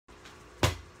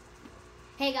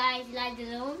Hey guys, Elijah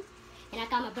Zone, and I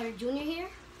got my brother Junior here.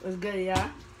 What's good,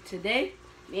 y'all? Today,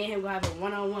 me and him gonna have a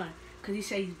one-on-one, because he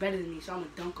said he's better than me, so I'm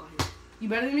gonna dunk on him. You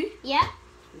better than me? Yeah.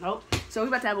 Nope. So we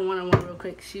about to have a one-on-one real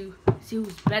quick, see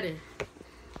who's better.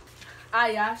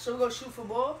 Alright, y'all, so we're gonna shoot for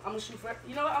ball. I'm gonna shoot for,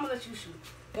 you know what, I'm gonna let you shoot.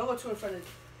 Don't go too in front of,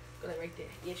 go like right there.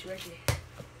 Yeah, shoot right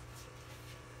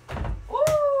there.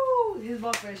 Ooh, his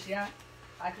ball first, y'all.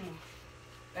 Alright, come on.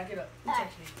 Back it up. You touch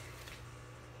me.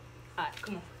 Alright,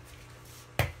 come on.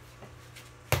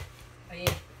 Oh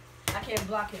yeah. I can't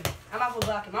block him. I'm not gonna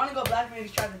block him. I only go block him if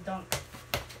he tries to dunk.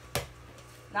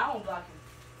 Now I won't block him.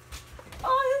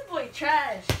 Oh, this boy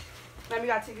trash. Now we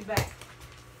gotta take it back.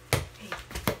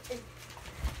 Hey.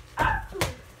 Ah.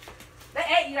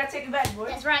 Hey, you gotta take it back, boy.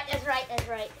 That's right, that's right, that's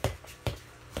right.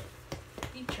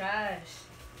 He trash.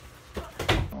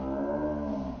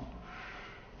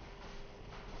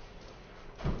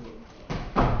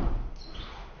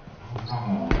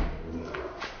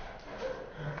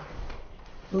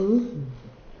 Ooh.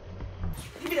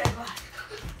 Give me that glass.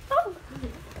 Oh.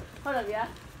 Hold up, yeah.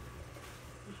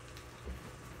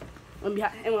 I'm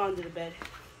behind, and we're under the bed.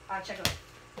 Alright, check out.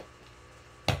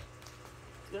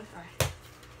 Good? Alright.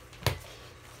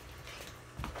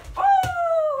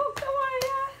 Oh, come on,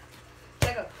 yeah.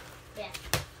 Check out. Yeah.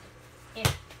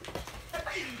 Yeah.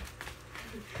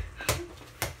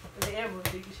 The air boy,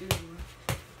 so you can shoot him.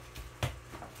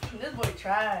 This boy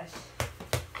trash.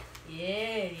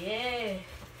 Yeah.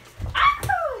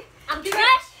 Oh! I'm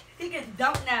trash? He can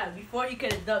dunk now. Before he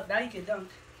could have dunked. Now he can dunk.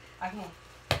 Alright, come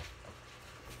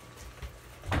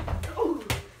on. Ooh.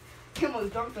 He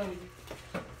almost dunked on me.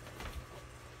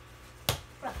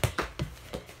 Oh.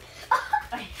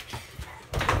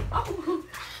 Oh.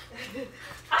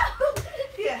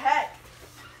 He a hack.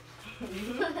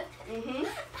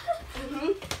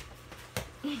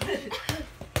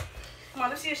 Come on,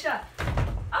 let's see a shot.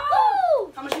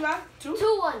 Oh! How much you got? 2?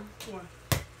 2-1. 2-1.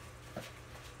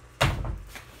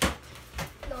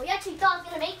 No, you actually thought I was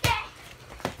gonna make that?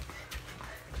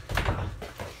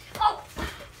 Oh!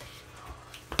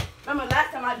 Remember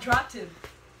last time I dropped him?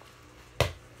 2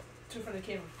 in front of the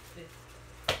camera. There.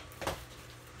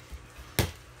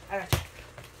 I got you.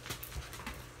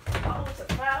 Oh, it's a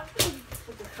foul. It's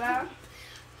a foul.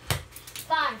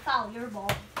 Fine, foul, your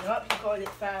ball. Yup, he called it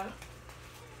foul.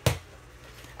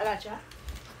 I got ya.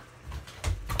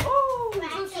 Oh! What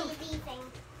are you beefing?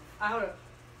 Hold up.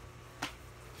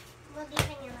 What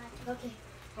beefing you like? Okay.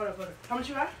 Hold up. How much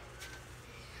you got?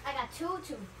 I got 2-2.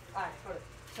 Alright, hold up.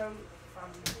 Tell me if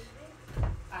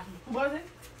I'm... What was it?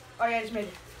 Oh yeah, I just made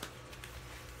it.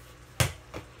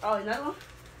 Oh, another one?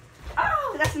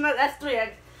 Oh, that's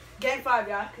 3. Game 5,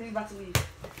 y'all, because he's about to leave.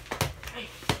 Hey.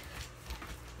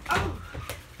 Oh!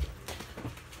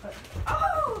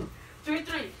 Oh!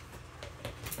 3-3.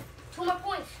 2 more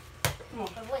points. Come on.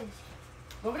 For wins.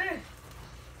 Over there.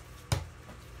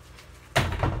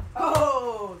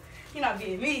 Oh! You're not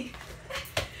beating me.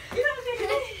 You're not beating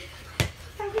me.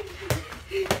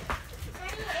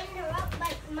 Sorry to interrupt,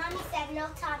 but Mommy said no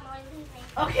time on leaving.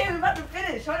 Okay, we're about to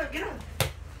finish. Hold up, get up.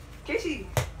 Casey,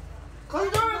 close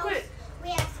the door real quick. We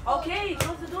have school. Okay,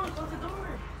 close the door.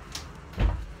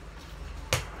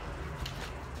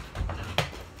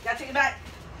 Gotta take it back.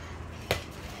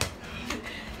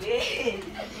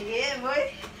 Yeah,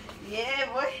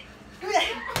 boy.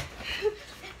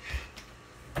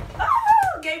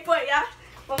 Oh, game point, yeah.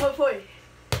 1 more point.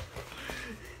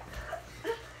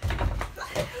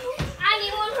 I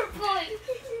need 1 more point.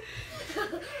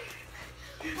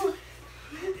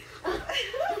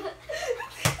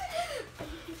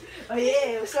 Oh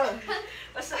yeah, what's up?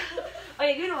 Oh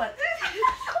yeah, good one.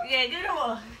 Yeah, good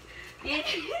one. Yeah.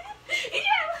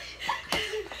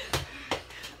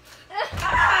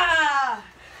 Ah,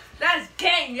 that's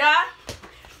game, y'all.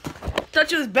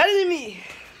 Thought you was better than me.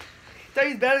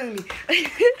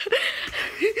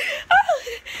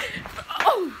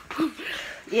 Oh.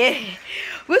 Yeah,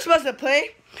 we're supposed to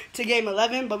play to game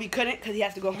 11, but we couldn't because he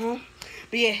has to go home.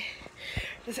 But yeah,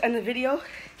 let's end the video.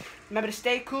 Remember to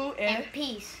stay cool and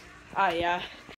peace. yeah.